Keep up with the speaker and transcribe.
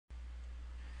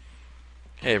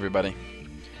Hey everybody.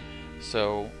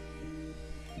 So,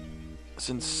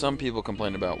 since some people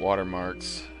complain about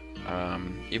watermarks,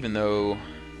 even though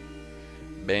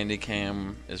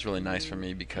Bandicam is really nice for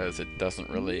me because it doesn't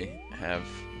really have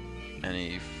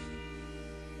any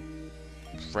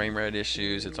frame rate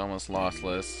issues, it's almost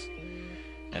lossless,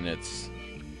 and it's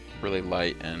really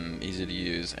light and easy to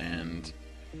use, and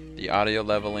the audio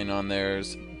leveling on there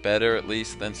is better at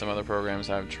least than some other programs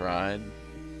I've tried.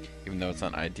 Even though it's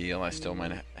not ideal, I still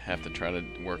might have to try to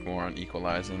work more on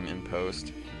equalizing in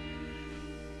post.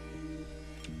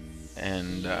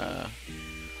 And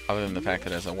other than the fact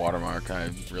that as a watermark, I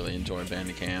really enjoy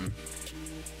Bandicam.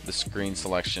 The screen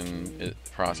selection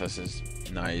process is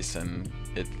nice, and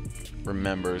it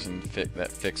remembers and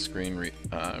that fixed screen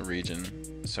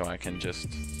region, so I can just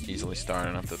easily start. I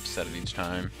don't have to set it each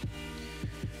time.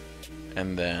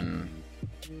 And then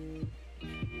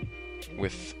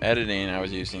with editing, I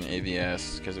was using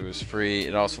AVS because it was free.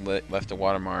 It also left a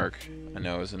watermark. I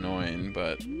know it was annoying,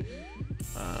 but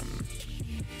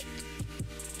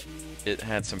it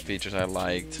had some features I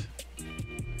liked.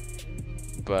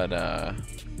 But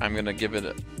I'm gonna give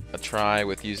it a try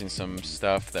with using some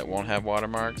stuff that won't have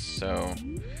watermarks. So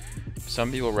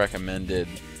some people recommended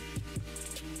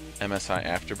MSI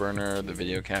Afterburner, the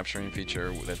video capturing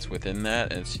feature that's within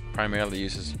that. It primarily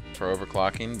uses for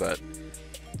overclocking, but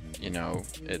you know,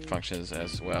 it functions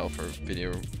as well for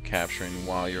video capturing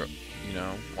while you're,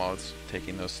 while it's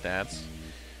taking those stats.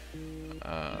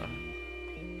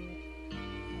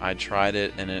 I tried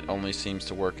it, and it only seems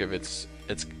to work if it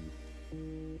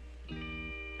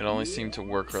only seemed to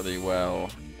work really well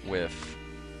with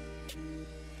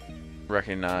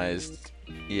recognized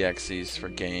EXEs for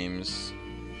games.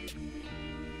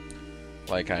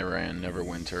 Like I ran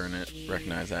Neverwinter, and it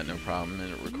recognized that no problem,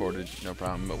 and it recorded no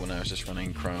problem. But when I was just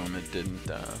running Chrome, it didn't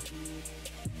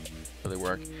really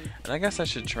work. And I guess I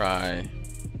should try,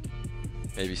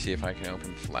 maybe see if I can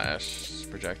open Flash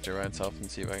projector by itself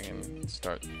and see if I can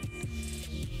start,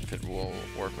 if it will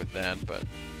work with that. But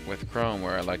with Chrome,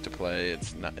 where I like to play,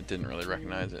 it didn't really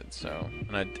recognize it. So,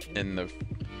 and in the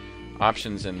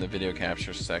options in the video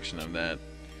capture section of that,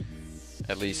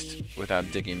 at least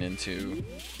without digging into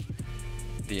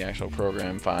the actual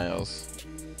program files,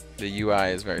 the UI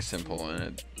is very simple,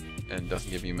 and it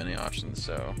doesn't give you many options.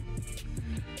 So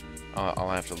I'll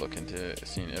have to look into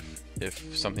seeing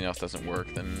if something else doesn't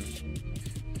work, then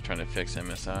I'm trying to fix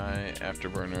MSI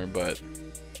Afterburner. But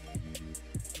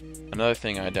another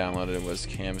thing I downloaded was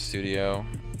Cam Studio,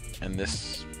 and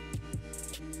this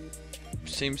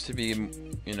seems to be,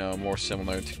 more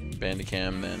similar to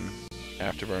Bandicam than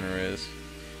Afterburner is.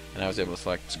 And I was able to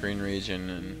select screen region,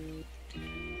 and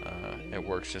it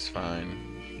works just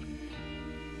fine.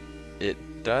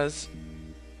 It does,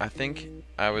 I think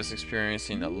I was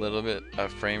experiencing a little bit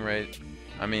of frame rate.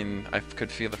 I mean, I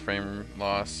could feel the frame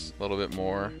loss a little bit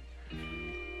more.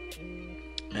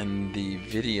 And the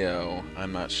video,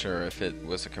 I'm not sure if it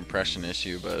was a compression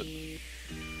issue, but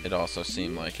it also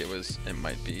seemed like it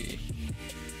might be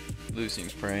losing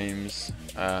frames.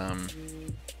 Yeah,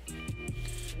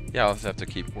 I'll just have to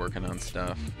keep working on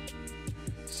stuff,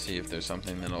 see if there's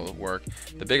something that'll work.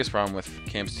 The biggest problem with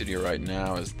Cam Studio right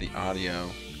now is the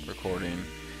audio recording,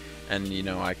 and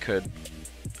I could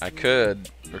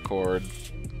record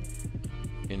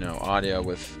audio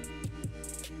with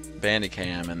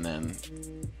Bandicam and then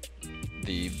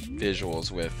the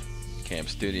visuals with Cam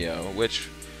Studio, which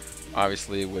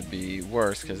obviously would be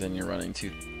worse because then you're running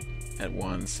two at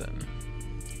once and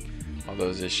all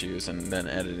those issues, and then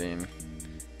editing.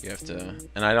 You have to,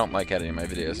 and I don't like editing my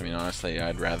videos. I mean, honestly,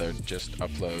 I'd rather just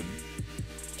upload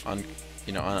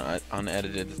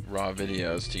unedited raw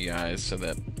videos to you guys, so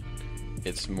that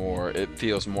it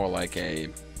feels more like a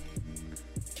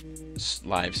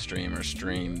live stream or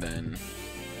stream than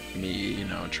me,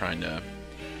 trying to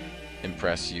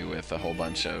impress you with a whole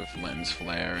bunch of lens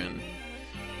flare and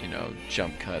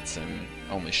jump cuts and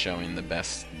only showing the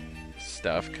best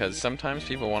stuff. Because sometimes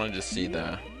people want to just see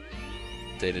the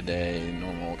day-to-day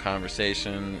normal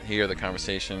conversation, hear the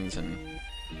conversations, and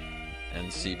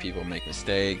see people make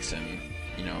mistakes, and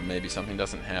maybe something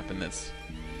doesn't happen that's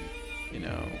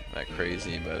that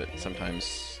crazy, but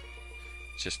sometimes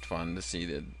it's just fun to see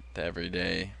the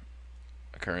everyday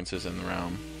occurrences in the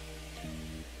realm.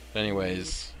 But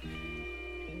anyways,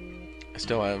 I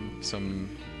still have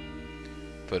some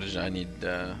footage I need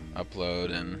to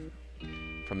upload, and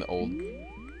from the old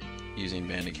using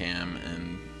Bandicam,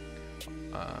 and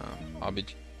I'll be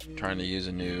trying to use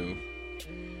a new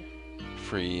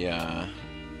free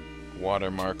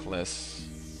watermarkless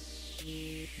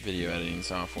video editing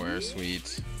software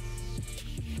suite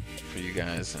for you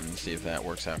guys and see if that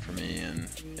works out for me, and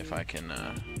if I can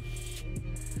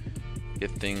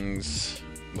get things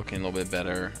looking a little bit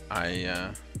better.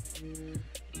 I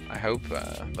hope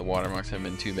the watermarks haven't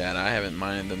been too bad. I haven't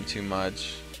minded them too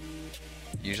much.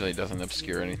 Usually it doesn't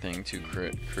obscure anything too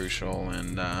crucial,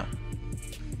 and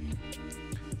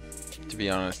to be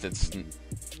honest,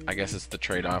 I guess it's the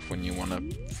trade-off when you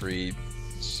want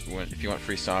if you want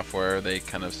free software, they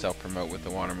kind of self-promote with the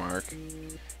watermark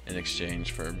in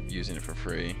exchange for using it for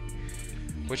free,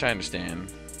 which I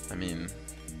understand. I mean,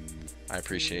 I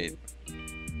appreciate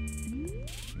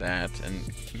that,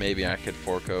 and maybe I could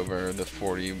fork over the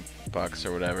 $40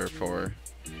 or whatever for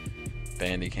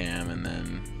Bandicam, and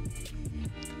then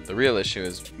the real issue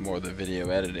is more the video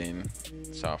editing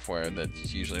software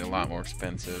that's usually a lot more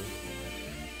expensive.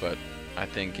 But I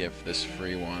think if this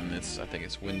free one, I think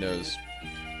it's Windows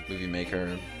Movie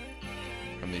Maker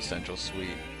from the Essential Suite.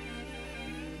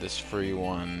 This free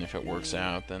one, if it works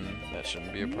out, then that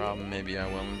shouldn't be a problem. Maybe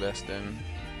I will invest in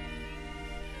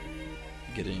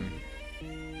getting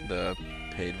the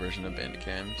paid version of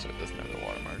Bandicam so it doesn't have the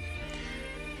watermark.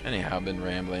 Anyhow, I've been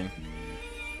rambling.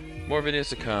 More videos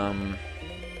to come.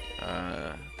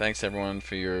 Thanks everyone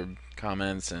for your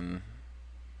comments and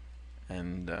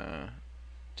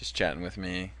just chatting with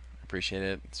me. Appreciate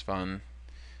it. It's fun.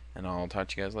 And I'll talk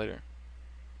to you guys later.